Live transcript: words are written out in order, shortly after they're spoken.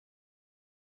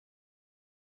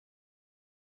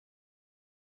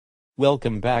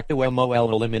Welcome back to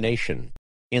MOL Elimination.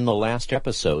 In the last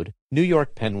episode, New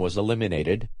York Penn was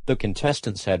eliminated, the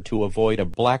contestants had to avoid a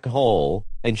black hole,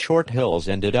 and Short Hills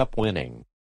ended up winning.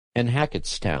 And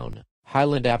Hackettstown,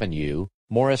 Highland Avenue,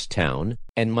 Morristown,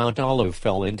 and Mount Olive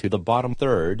fell into the bottom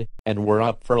third, and were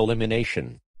up for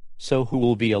elimination. So who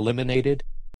will be eliminated?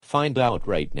 Find out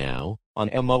right now,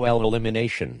 on MOL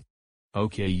Elimination.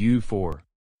 Okay, you four.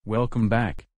 Welcome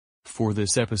back. For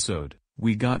this episode,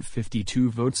 we got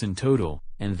 52 votes in total,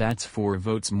 and that's 4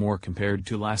 votes more compared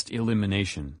to last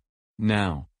elimination.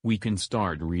 Now, we can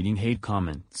start reading hate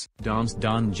comments.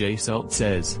 Don J. Selt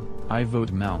says, I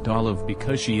vote Mount Olive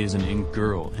because she is an ink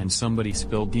girl and somebody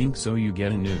spilled ink so you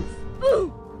get a noof.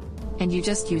 And you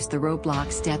just used the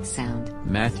Roblox death sound.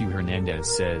 Matthew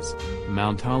Hernandez says,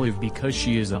 Mount Olive because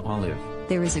she is a olive.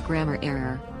 There is a grammar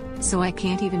error. So I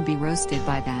can't even be roasted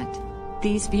by that.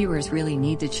 These viewers really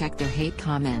need to check their hate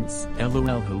comments.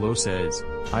 LOL Hello says,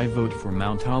 I vote for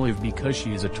Mount Olive because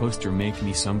she is a toaster. Make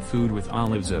me some food with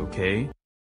olives, okay?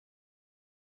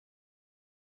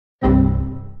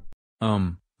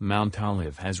 Mount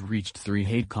Olive has reached 3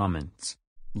 hate comments.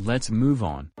 Let's move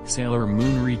on. Sailor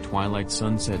Moonry Twilight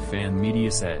Sunset Fan Media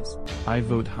says, I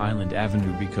vote Highland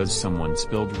Avenue because someone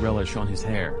spilled relish on his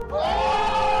hair.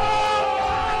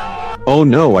 Oh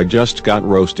no, I just got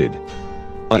roasted.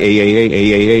 Michael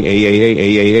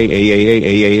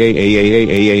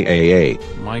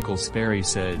Sperry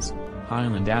says,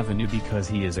 Highland Avenue because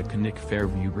he is a Connect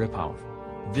Fairview ripoff.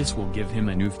 This will give him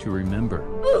a noof to remember.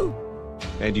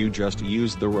 And you just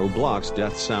used the Roblox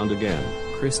death sound again.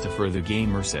 Christopher the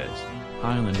Gamer says,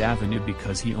 Highland Avenue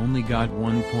because he only got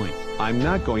 1 point. I'm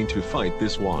not going to fight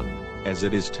this one, as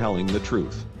it is telling the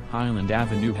truth. Highland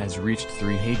Avenue has reached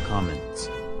 3 hate comments.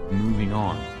 Moving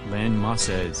on, Lan Ma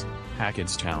says,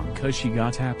 Hackettstown cause she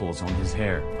got apples on his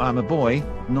hair. I'm a boy,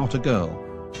 not a girl.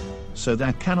 So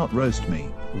that cannot roast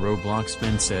me. Roblox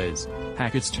Ben says,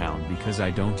 Hackettstown because I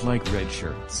don't like red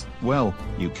shirts. Well,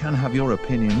 you can have your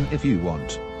opinion if you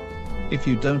want. If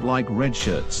you don't like red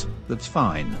shirts, that's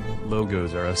fine.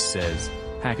 Logos R Us says,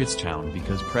 Hackettstown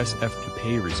because press F to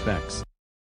pay respects.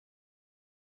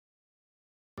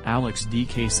 Alex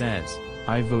DK says,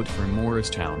 I vote for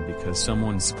Morristown because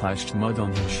someone splashed mud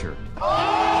on his shirt.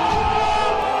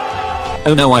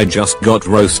 Oh no, I just got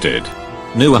roasted.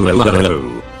 No.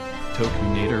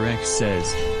 Tokunator X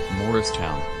says,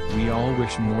 Morristown, we all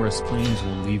wish Morris Plains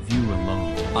will leave you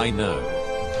alone. I know.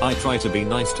 I try to be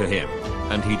nice to him,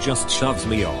 and he just shoves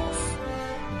me off.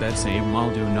 Betsy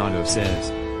Maldonado says,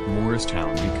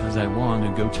 Morristown because I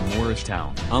wanna go to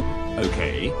Morristown.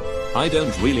 Okay. I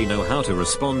don't really know how to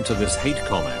respond to this hate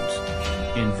comment.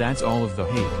 And that's all of the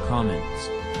hate comments.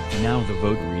 Now the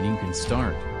vote reading can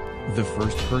start. The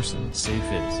first person safe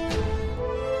is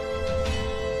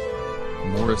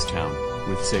Morristown,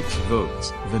 with 6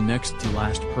 votes. The next to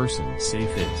last person safe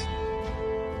is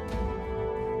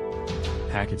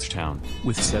Hackettstown,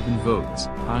 with 7 votes.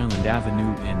 Highland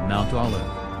Avenue and Mount Olive,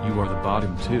 you are the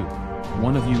bottom 2.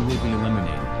 One of you will be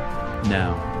eliminated.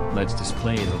 Now, let's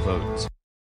display the votes.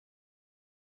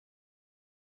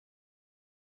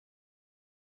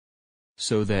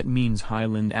 So that means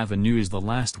Highland Avenue is the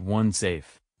last one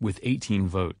safe, with 18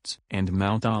 votes. And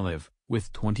Mount Olive,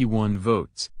 with 21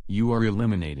 votes, you are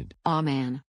eliminated. Aw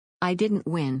man. I didn't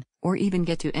win, or even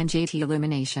get to NJT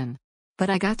elimination.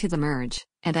 But I got to the merge,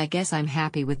 and I guess I'm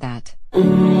happy with that.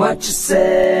 What you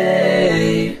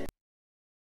say?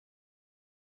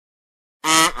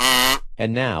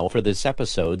 And now for this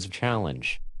episode's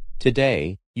challenge.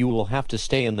 Today, you will have to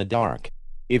stay in the dark.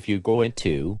 If you go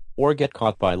into, or get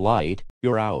caught by light,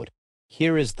 you're out.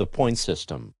 Here is the point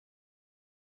system.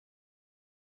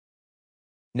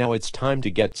 Now it's time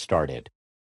to get started.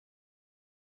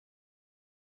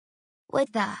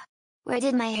 What the? Where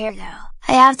did my hair go?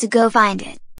 I have to go find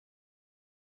it.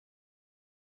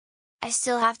 I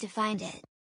still have to find it.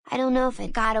 I don't know if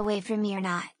it got away from me or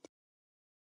not.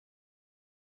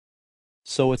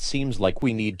 So it seems like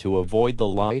we need to avoid the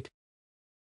light?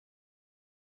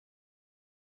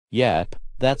 Yep,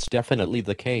 that's definitely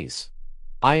the case.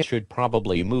 I should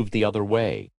probably move the other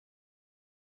way.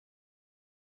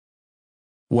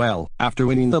 Well, after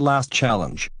winning the last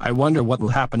challenge, I wonder what will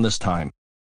happen this time.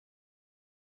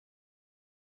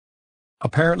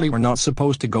 Apparently we're not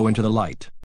supposed to go into the light.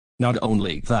 Not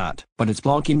only that, but it's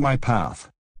blocking my path.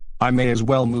 I may as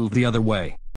well move the other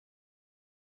way.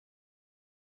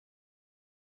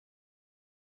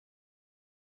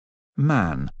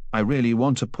 Man, I really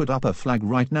want to put up a flag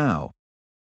right now.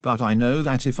 But I know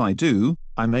that if I do,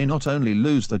 I may not only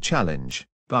lose the challenge,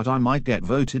 but I might get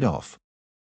voted off.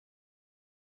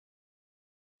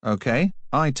 Okay,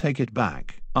 I take it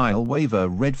back. I'll wave a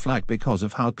red flag because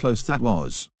of how close that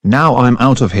was. Now I'm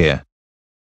out of here.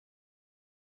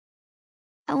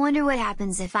 I wonder what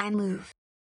happens if I move.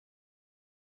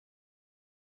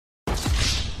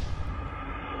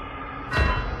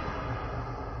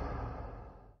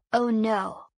 Oh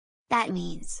no. That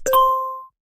means...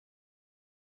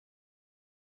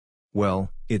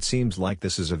 Well, it seems like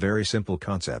this is a very simple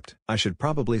concept. I should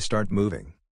probably start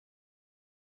moving.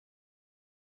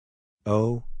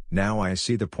 Oh, now I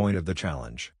see the point of the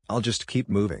challenge. I'll just keep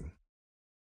moving.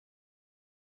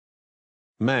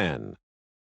 Man.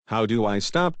 How do I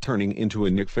stop turning into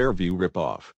a Nick Fairview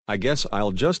ripoff? I guess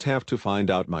I'll just have to find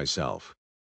out myself.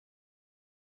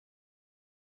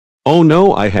 Oh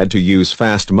no, I had to use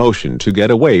fast motion to get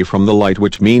away from the light,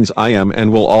 which means I am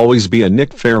and will always be a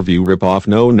Nick Fairview ripoff.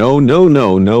 No, no, no,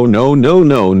 no, no, no, no,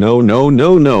 no, no, no, no,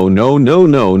 no, no, no,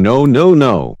 no, no, no,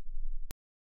 no.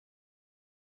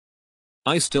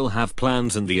 I still have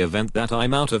plans in the event that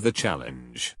I'm out of the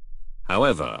challenge.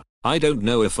 However, I don't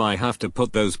know if I have to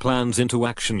put those plans into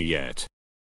action yet.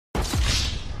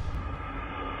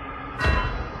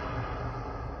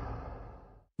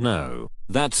 No,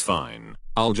 that's fine.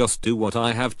 I'll just do what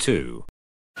I have to.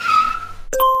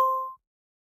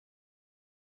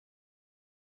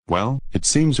 Well, it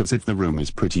seems as if the room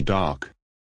is pretty dark.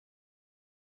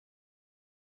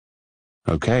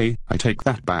 Okay, I take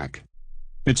that back.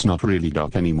 It's not really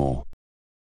dark anymore.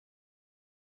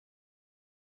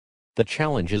 The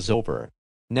challenge is over.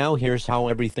 Now here's how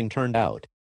everything turned out.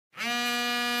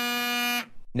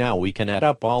 Now we can add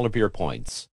up all of your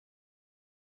points.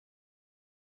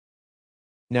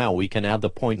 Now we can add the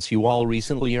points you all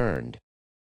recently earned.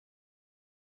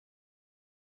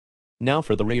 Now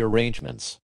for the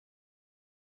rearrangements.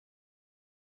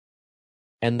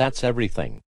 And that's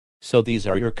everything. So these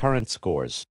are your current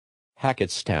scores.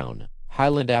 Hackettstown,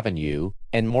 Highland Avenue,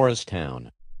 and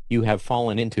Morristown. You have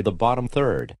fallen into the bottom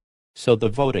third. So the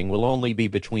voting will only be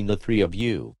between the three of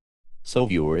you. So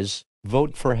viewers,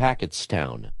 vote for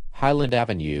Hackettstown, Highland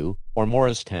Avenue, or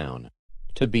Morristown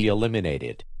to be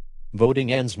eliminated.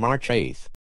 Voting ends March 8th.